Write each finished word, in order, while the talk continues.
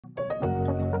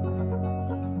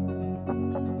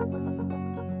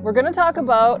We're going to talk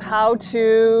about how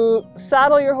to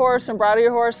saddle your horse and bridle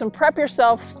your horse and prep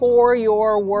yourself for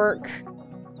your work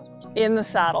in the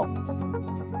saddle.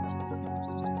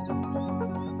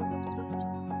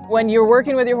 When you're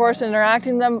working with your horse and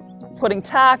interacting with them, putting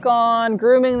tack on,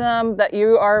 grooming them, that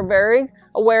you are very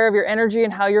aware of your energy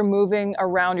and how you're moving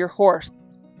around your horse.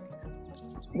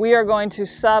 We are going to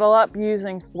saddle up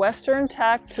using Western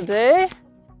tack today.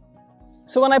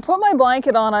 So when I put my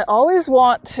blanket on, I always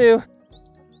want to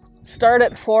start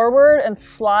it forward and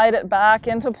slide it back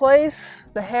into place.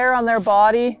 The hair on their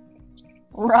body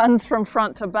runs from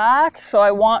front to back, so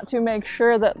I want to make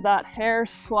sure that that hair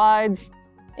slides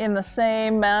in the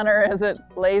same manner as it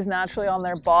lays naturally on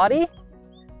their body.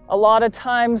 A lot of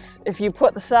times, if you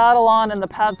put the saddle on and the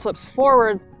pad slips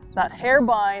forward, that hair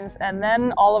binds, and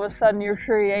then all of a sudden you're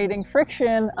creating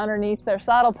friction underneath their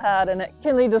saddle pad, and it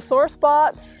can lead to sore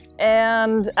spots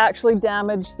and actually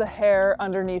damage the hair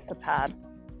underneath the pad.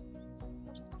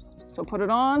 So put it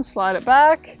on, slide it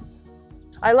back.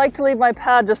 I like to leave my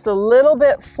pad just a little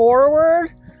bit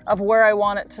forward of where I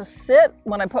want it to sit.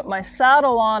 When I put my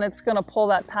saddle on, it's going to pull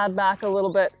that pad back a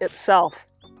little bit itself.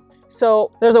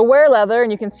 So there's a wear leather,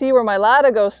 and you can see where my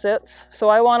latigo sits. So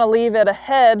I want to leave it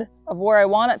ahead of where I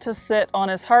want it to sit on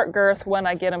his heart girth when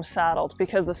I get him saddled,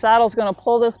 because the saddle's going to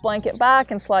pull this blanket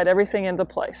back and slide everything into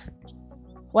place.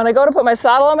 When I go to put my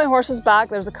saddle on my horse's back,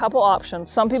 there's a couple options.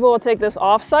 Some people will take this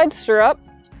offside stirrup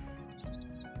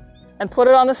and put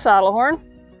it on the saddle horn.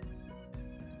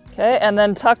 Okay, and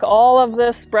then tuck all of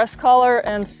this breast collar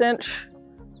and cinch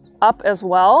up as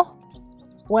well.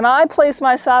 When I place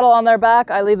my saddle on their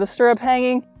back, I leave the stirrup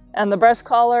hanging and the breast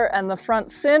collar and the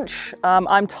front cinch.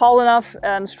 I'm tall enough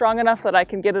and strong enough that I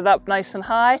can get it up nice and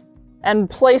high and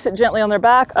place it gently on their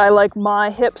back. I like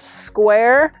my hips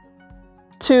square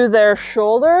to their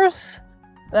shoulders.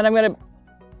 Then I'm going to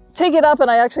take it up, and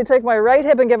I actually take my right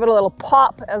hip and give it a little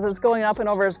pop as it's going up and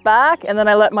over his back, and then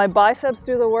I let my biceps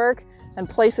do the work and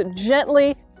place it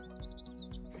gently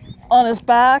on his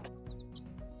back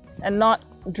and not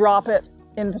drop it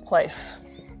into place.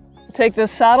 Take this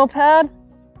saddle pad,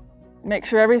 make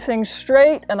sure everything's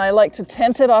straight, and I like to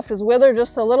tent it off his wither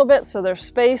just a little bit so there's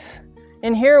space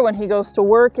in here when he goes to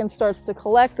work and starts to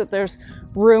collect, that there's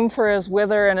room for his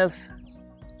wither and his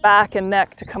back and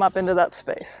neck to come up into that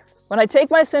space. When I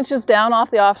take my cinches down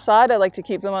off the offside, I like to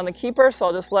keep them on the keeper, so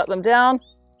I'll just let them down.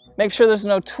 Make sure there's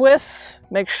no twists.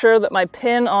 Make sure that my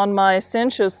pin on my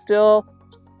cinch is still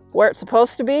where it's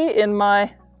supposed to be in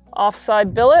my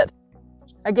offside billet.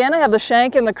 Again, I have the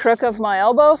shank in the crook of my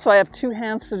elbow, so I have two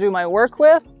hands to do my work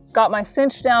with. Got my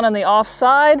cinch down on the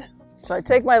offside. So I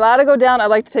take my latigo down. I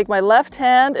like to take my left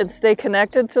hand and stay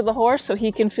connected to the horse so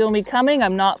he can feel me coming.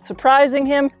 I'm not surprising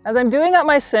him. As I'm doing up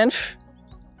my cinch,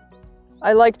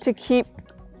 I like to keep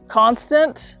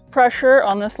constant pressure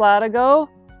on this latigo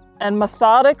and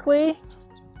methodically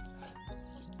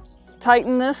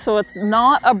tighten this so it's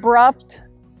not abrupt,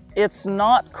 it's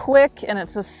not quick, and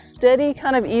it's a steady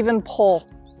kind of even pull.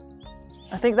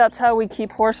 I think that's how we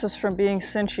keep horses from being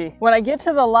cinchy. When I get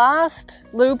to the last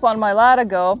loop on my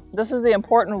latigo, this is the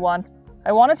important one.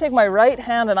 I want to take my right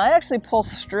hand and I actually pull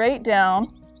straight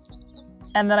down,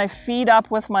 and then I feed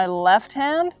up with my left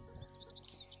hand.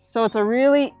 So it's a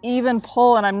really even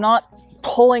pull, and I'm not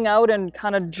pulling out and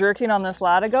kind of jerking on this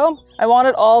latigo. I want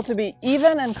it all to be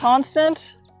even and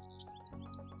constant.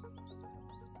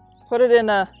 Put it in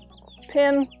a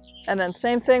pin, and then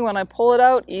same thing when I pull it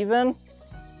out, even.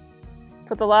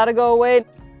 Put the latigo away.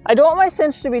 I don't want my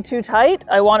cinch to be too tight.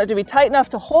 I want it to be tight enough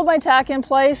to hold my tack in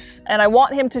place, and I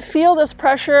want him to feel this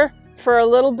pressure for a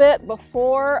little bit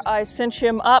before I cinch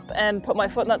him up and put my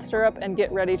foot in that stirrup and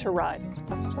get ready to ride.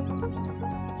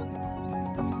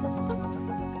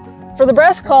 For the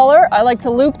breast collar, I like to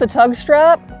loop the tug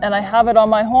strap, and I have it on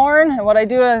my horn, and what I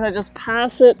do is I just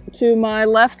pass it to my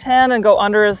left hand and go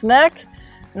under his neck,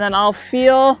 and then I'll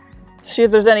feel, see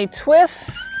if there's any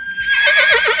twists.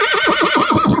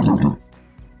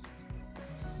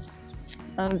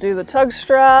 Undo the tug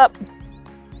strap.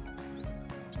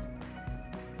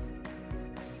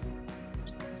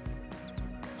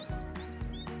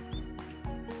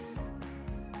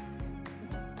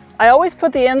 I always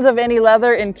put the ends of any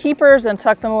leather in keepers and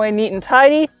tuck them away neat and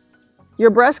tidy. Your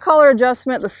breast collar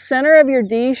adjustment, the center of your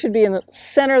D should be in the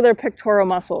center of their pectoral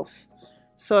muscles.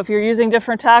 So if you're using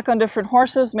different tack on different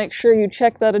horses, make sure you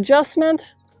check that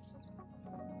adjustment.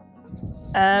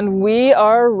 And we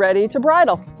are ready to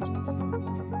bridle.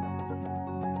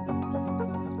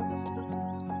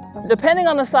 Depending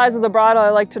on the size of the bridle,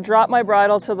 I like to drop my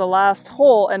bridle to the last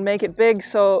hole and make it big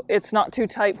so it's not too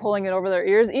tight pulling it over their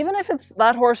ears. Even if it's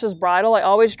that horse's bridle, I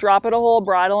always drop it a hole,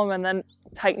 bridle them, and then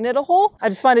tighten it a hole. I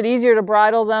just find it easier to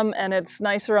bridle them, and it's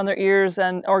nicer on their ears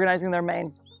and organizing their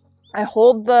mane. I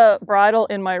hold the bridle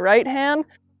in my right hand.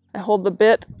 I hold the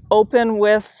bit open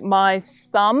with my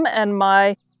thumb and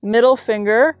my middle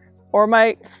finger, or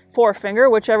my forefinger,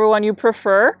 whichever one you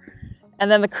prefer. And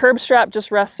then the curb strap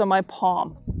just rests on my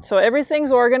palm. So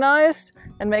everything's organized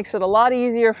and makes it a lot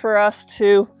easier for us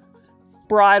to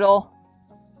bridle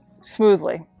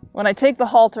smoothly. When I take the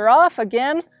halter off,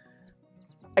 again,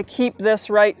 I keep this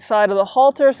right side of the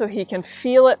halter so he can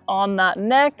feel it on that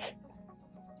neck.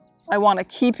 I want to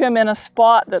keep him in a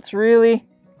spot that's really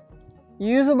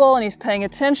usable and he's paying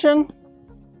attention.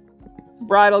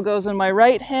 Bridle goes in my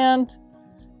right hand.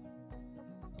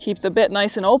 Keep the bit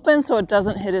nice and open so it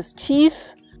doesn't hit his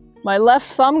teeth. My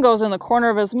left thumb goes in the corner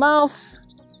of his mouth.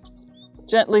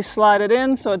 Gently slide it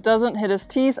in so it doesn't hit his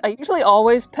teeth. I usually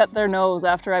always pet their nose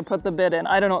after I put the bit in.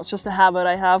 I don't know, it's just a habit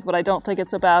I have, but I don't think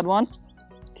it's a bad one.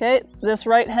 Okay, this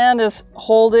right hand is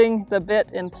holding the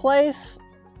bit in place.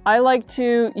 I like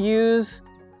to use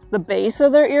the base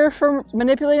of their ear for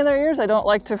manipulating their ears. I don't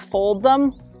like to fold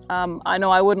them. I know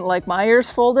I wouldn't like my ears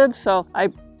folded, so I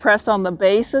press on the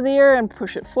base of the ear and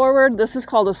push it forward. This is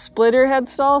called a split ear head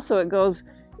stall, so it goes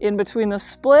in between the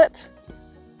split,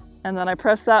 and then I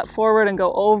press that forward and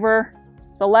go over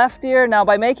the left ear. Now,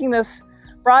 by making this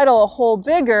bridle a hole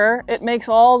bigger, it makes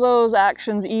all those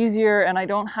actions easier, and I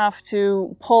don't have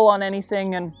to pull on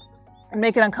anything and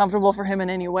make it uncomfortable for him in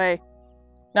any way.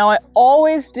 Now, I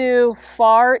always do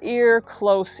far ear,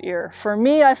 close ear. For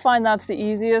me, I find that's the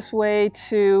easiest way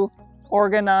to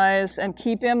organize and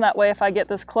keep him. That way, if I get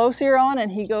this close ear on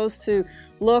and he goes to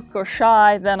look or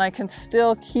shy, then I can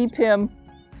still keep him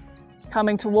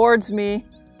coming towards me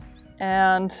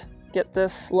and get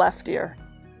this left ear.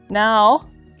 Now,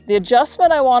 the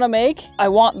adjustment I want to make, I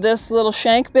want this little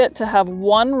shank bit to have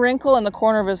one wrinkle in the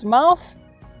corner of his mouth.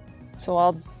 So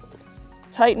I'll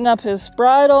tighten up his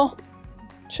bridle.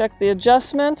 Check the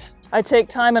adjustment. I take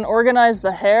time and organize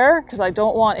the hair because I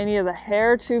don't want any of the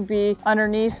hair to be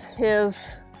underneath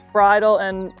his bridle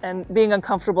and being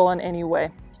uncomfortable in any way.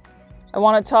 I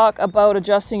want to talk about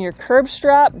adjusting your curb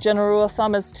strap. General rule of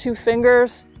thumb is 2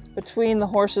 fingers between the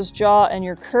horse's jaw and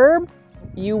your curb.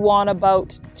 You want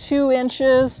about 2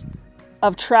 inches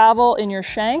of travel in your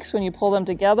shanks when you pull them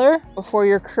together before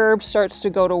your curb starts to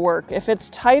go to work. If it's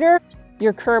tighter,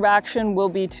 your curb action will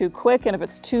be too quick, and if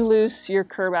it's too loose, your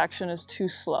curb action is too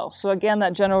slow. So again,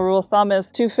 that general rule of thumb is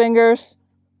 2 fingers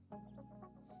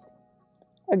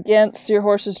against your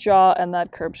horse's jaw and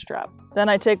that curb strap. Then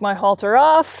I take my halter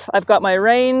off. I've got my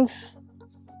reins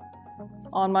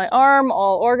on my arm,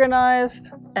 all organized,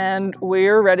 and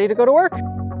we're ready to go to work.